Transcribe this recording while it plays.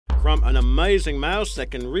From an amazing mouse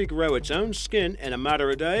that can regrow its own skin in a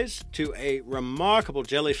matter of days, to a remarkable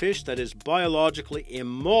jellyfish that is biologically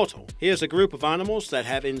immortal, here's a group of animals that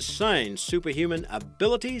have insane superhuman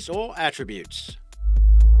abilities or attributes.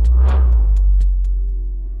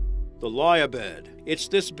 The lyrebird. It's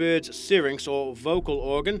this bird's syrinx or vocal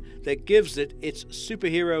organ that gives it its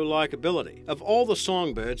superhero-like ability. Of all the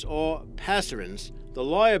songbirds or passerines, the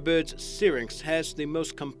lyrebird's syrinx has the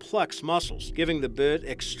most complex muscles, giving the bird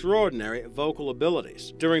extraordinary vocal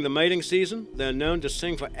abilities. During the mating season, they're known to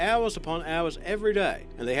sing for hours upon hours every day,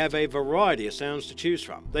 and they have a variety of sounds to choose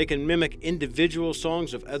from. They can mimic individual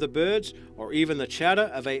songs of other birds, or even the chatter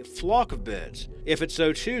of a flock of birds. If it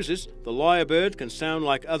so chooses, the lyrebird can sound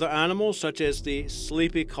like other animals such as the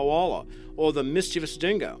sleepy koala or the mischievous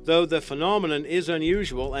dingo. Though the phenomenon is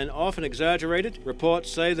unusual and often exaggerated,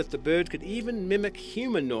 reports say that the bird could even mimic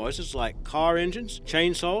human noises like car engines,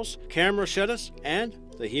 chainsaws, camera shutters, and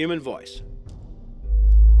the human voice.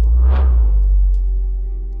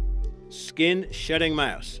 Skin-shedding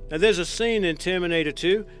mouse. Now there's a scene in Terminator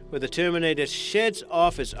 2 where the Terminator sheds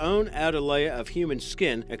off his own outer layer of human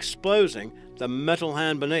skin, exposing the metal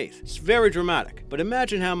hand beneath. It's very dramatic, but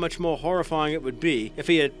imagine how much more horrifying it would be if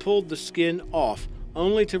he had pulled the skin off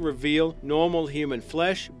only to reveal normal human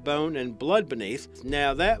flesh, bone, and blood beneath.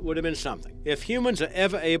 Now that would have been something. If humans are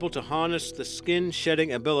ever able to harness the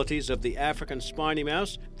skin-shedding abilities of the African spiny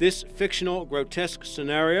mouse, this fictional, grotesque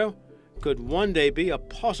scenario could one day be a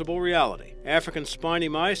possible reality. African spiny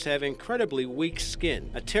mice have incredibly weak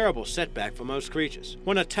skin, a terrible setback for most creatures.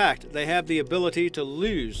 When attacked, they have the ability to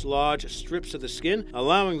lose large strips of the skin,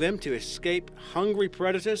 allowing them to escape hungry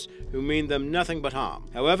predators who mean them nothing but harm.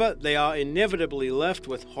 However, they are inevitably left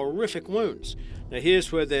with horrific wounds. Now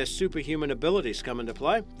here's where their superhuman abilities come into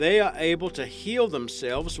play. They are able to heal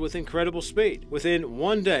themselves with incredible speed. Within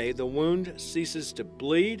one day, the wound ceases to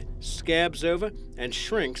bleed, scabs over, and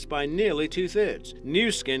shrinks by nearly 2/3.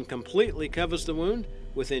 New skin completely covers the wound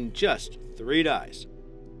within just 3 days.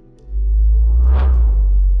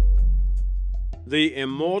 The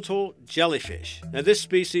immortal jellyfish. Now this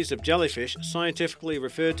species of jellyfish, scientifically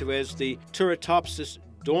referred to as the Turritopsis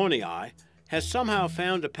dohrnii, has somehow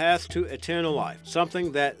found a path to eternal life,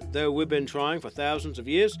 something that, though we've been trying for thousands of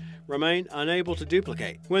years, remain unable to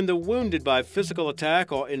duplicate. When the wounded by physical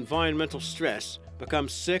attack or environmental stress become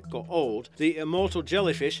sick or old, the immortal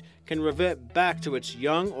jellyfish can revert back to its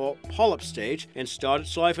young or polyp stage and start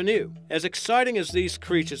its life anew. As exciting as these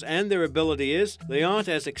creatures and their ability is, they aren't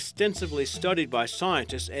as extensively studied by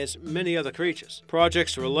scientists as many other creatures.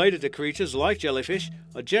 Projects related to creatures like jellyfish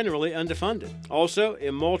are generally underfunded. Also,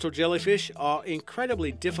 immortal jellyfish are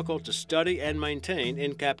incredibly difficult to study and maintain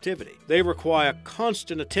in captivity. They require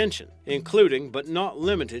constant attention, including but not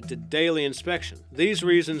limited to daily inspection. These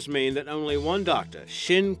reasons mean that only one doctor,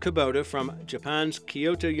 Shin Kubota from Japan's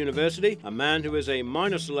Kyoto University, a man who is a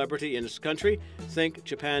minor celebrity in his country, think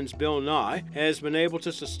Japan's Bill Nye, has been able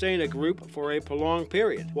to sustain a group for a prolonged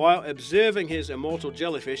period. While observing his immortal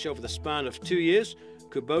jellyfish over the span of 2 years,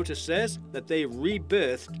 Kubota says that they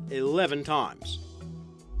rebirthed 11 times.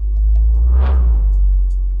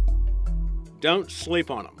 Don't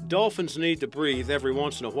sleep on them. Dolphins need to breathe every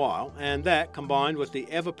once in a while, and that, combined with the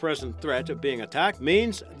ever-present threat of being attacked,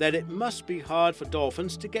 means that it must be hard for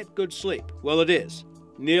dolphins to get good sleep. Well, it is.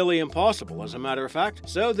 Nearly impossible, as a matter of fact,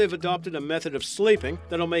 so they've adopted a method of sleeping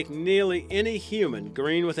that'll make nearly any human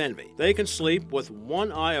green with envy. They can sleep with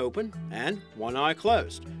one eye open and one eye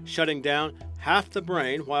closed, shutting down half the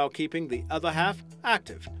brain while keeping the other half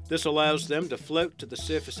active. This allows them to float to the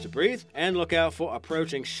surface to breathe and look out for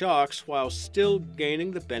approaching sharks while still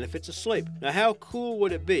gaining the benefits of sleep. Now, how cool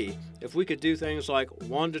would it be if we could do things like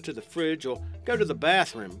wander to the fridge or go to the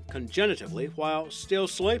bathroom congenitively while still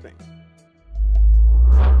sleeping?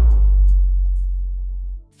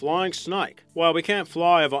 Flying snake. While we can't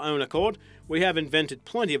fly of our own accord, we have invented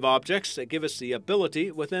plenty of objects that give us the ability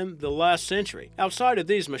within the last century. Outside of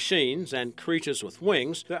these machines and creatures with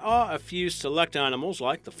wings, there are a few select animals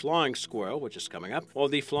like the flying squirrel, which is coming up, or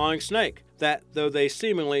the flying snake, that, though they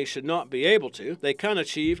seemingly should not be able to, they can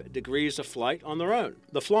achieve degrees of flight on their own.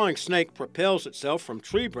 The flying snake propels itself from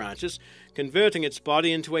tree branches, converting its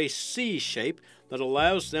body into a C shape that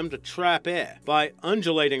allows them to trap air. By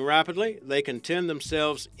undulating rapidly, they can turn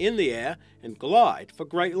themselves in the air and glide for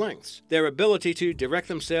great lengths. Their ability to direct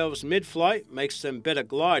themselves mid-flight makes them better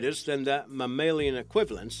gliders than their mammalian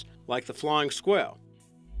equivalents, like the flying squirrel.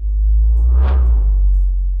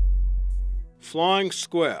 Flying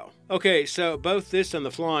squirrel. Okay, so both this and the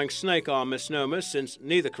flying snake are misnomers since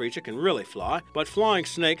neither creature can really fly, but flying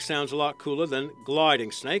snake sounds a lot cooler than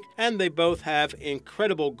gliding snake, and they both have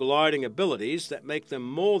incredible gliding abilities that make them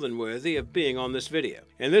more than worthy of being on this video.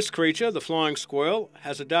 In this creature, the flying squirrel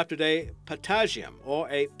has adopted a patagium, or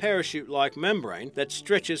a parachute-like membrane that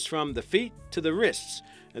stretches from the feet to the wrists,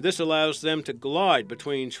 and this allows them to glide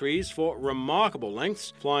between trees for remarkable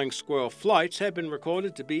lengths. Flying squirrel flights have been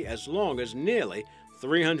recorded to be as long as nearly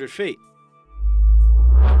 300 feet.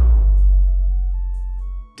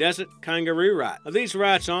 Desert kangaroo rat. Now, these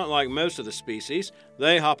rats aren't like most of the species.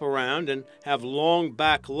 They hop around and have long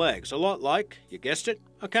back legs, a lot like, you guessed it,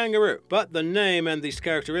 a kangaroo. But the name and these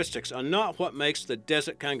characteristics are not what makes the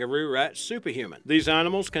desert kangaroo rat superhuman. These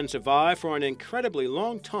animals can survive for an incredibly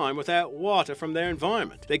long time without water from their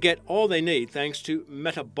environment. They get all they need thanks to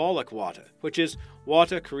metabolic water, which is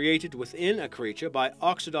water created within a creature by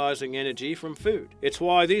oxidizing energy from food. It's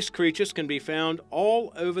why these creatures can be found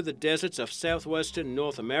all over the deserts of southwestern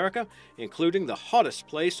North America, including the hottest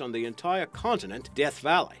place on the entire continent, Death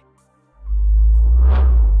Valley.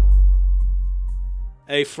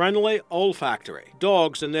 A friendly olfactory.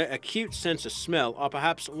 Dogs and their acute sense of smell are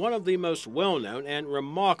perhaps one of the most well-known and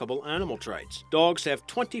remarkable animal traits. Dogs have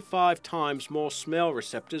 25 times more smell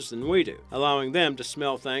receptors than we do, allowing them to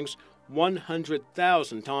smell things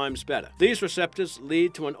 100,000 times better. These receptors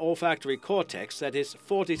lead to an olfactory cortex that is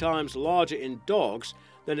 40 times larger in dogs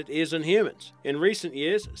than it is in humans. In recent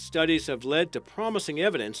years, studies have led to promising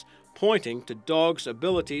evidence pointing to dogs'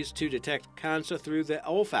 abilities to detect cancer through their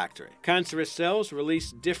olfactory. Cancerous cells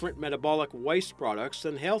release different metabolic waste products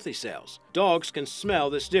than healthy cells. Dogs can smell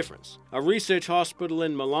this difference. A research hospital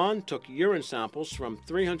in Milan took urine samples from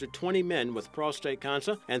 320 men with prostate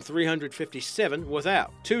cancer and 357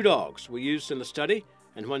 without. 2 dogs were used in the study,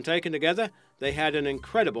 and when taken together, they had an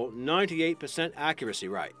incredible 98% accuracy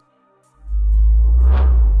rate.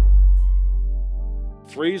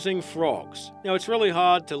 Freezing frogs. Now, it's really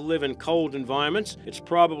hard to live in cold environments. It's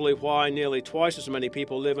probably why nearly twice as many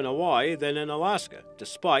people live in Hawaii than in Alaska,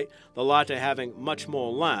 despite the latter having much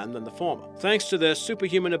more land than the former. Thanks to their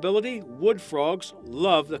superhuman ability, wood frogs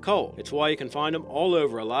love the cold. It's why you can find them all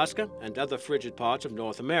over Alaska and other frigid parts of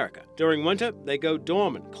North America. During winter, they go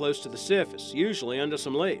dormant close to the surface, usually under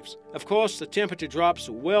some leaves. Of course, the temperature drops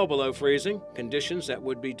well below freezing, conditions that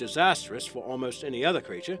would be disastrous for almost any other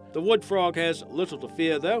creature. The wood frog has little to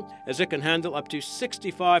fear, though, as it can handle up to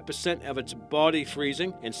 65% of its body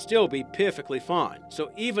freezing and still be perfectly fine.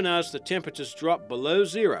 So even as the temperatures drop below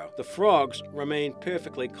zero, the frogs remain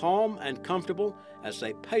perfectly calm and comfortable as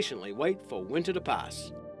they patiently wait for winter to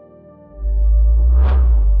pass.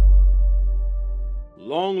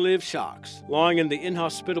 Long-lived sharks. Lying in the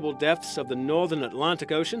inhospitable depths of the northern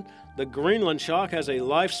Atlantic Ocean, the Greenland shark has a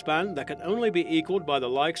lifespan that can only be equaled by the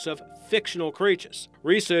likes of fictional creatures.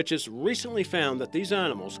 Researchers recently found that these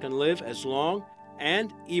animals can live as long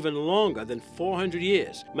and even longer than 400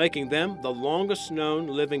 years, making them the longest known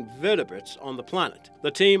living vertebrates on the planet.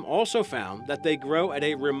 The team also found that they grow at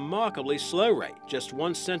a remarkably slow rate, just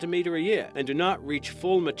 1 centimeter a year, and do not reach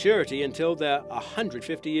full maturity until they're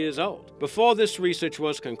 150 years old. Before this research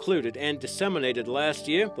was concluded and disseminated last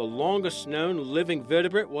year, the longest known living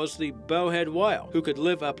vertebrate was the bowhead whale, who could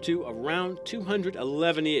live up to around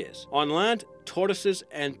 211 years. On land, tortoises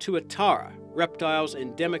and tuatara, reptiles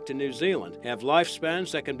endemic to New Zealand, have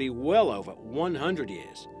lifespans that can be well over 100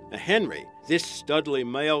 years. Henry, this studly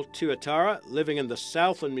male tuatara living in the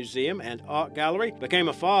Southland Museum and Art Gallery, became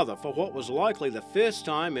a father for what was likely the first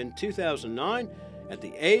time in 2009 at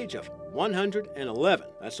the age of 111.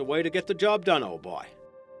 That's the way to get the job done, old boy.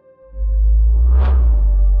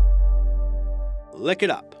 Lick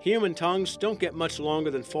it up. Human tongues don't get much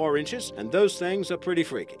longer than 4 inches, and those things are pretty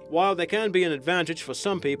freaky. While they can be an advantage for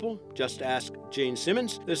some people, just ask Gene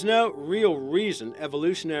Simmons, there's no real reason,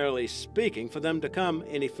 evolutionarily speaking, for them to come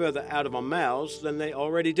any further out of our mouths than they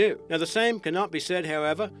already do. Now, the same cannot be said,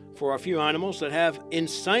 however, for a few animals that have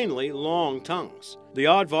insanely long tongues. The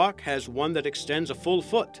aardvark has one that extends a full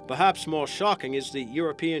foot. Perhaps more shocking is the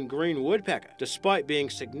European green woodpecker. Despite being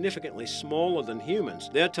significantly smaller than humans,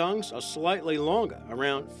 their tongues are slightly longer,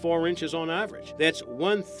 around 4 inches on average. That's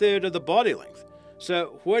 1/3 of the body length.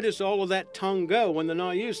 So where does all of that tongue go when they're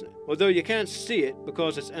not using it? Although you can't see it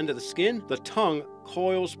because it's under the skin, the tongue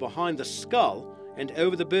coils behind the skull and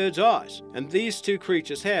over the bird's eyes. And these two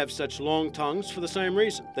creatures have such long tongues for the same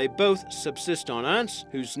reason. They both subsist on ants,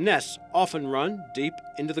 whose nests often run deep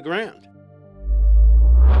into the ground.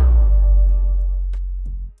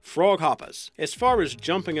 Frog hoppers. As far as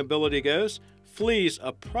jumping ability goes, Fleas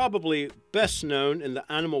are probably best known in the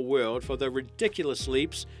animal world for their ridiculous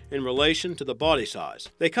leaps in relation to the body size.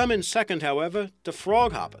 They come in second, however, to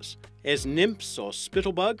frog hoppers. As nymphs or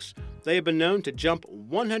spittlebugs, they have been known to jump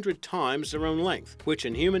 100 times their own length, which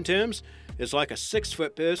in human terms is like a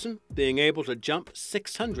 6-foot person being able to jump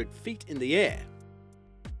 600 feet in the air.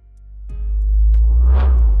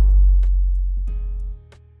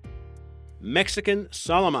 Mexican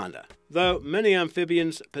salamander. Though many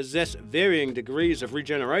amphibians possess varying degrees of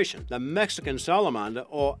regeneration, the Mexican salamander,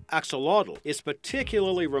 or axolotl, is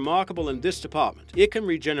particularly remarkable in this department. It can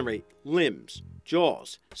regenerate limbs,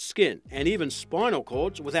 jaws, skin, and even spinal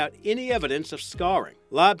cords without any evidence of scarring.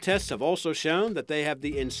 Lab tests have also shown that they have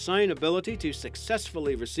the insane ability to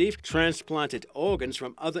successfully receive transplanted organs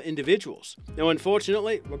from other individuals. Now,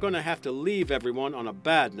 unfortunately, we're going to have to leave everyone on a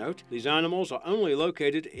bad note. These animals are only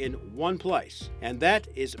located in one place, and that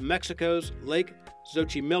is Mexico's Lake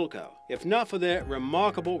Xochimilco. If not for their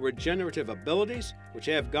remarkable regenerative abilities, which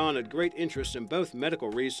have garnered great interest in both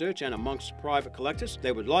medical research and amongst private collectors,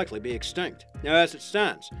 they would likely be extinct. Now, as it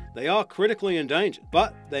stands, they are critically endangered,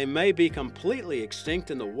 but they may be completely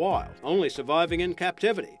extinct in the wild, only surviving in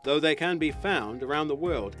captivity, though they can be found around the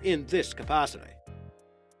world in this capacity.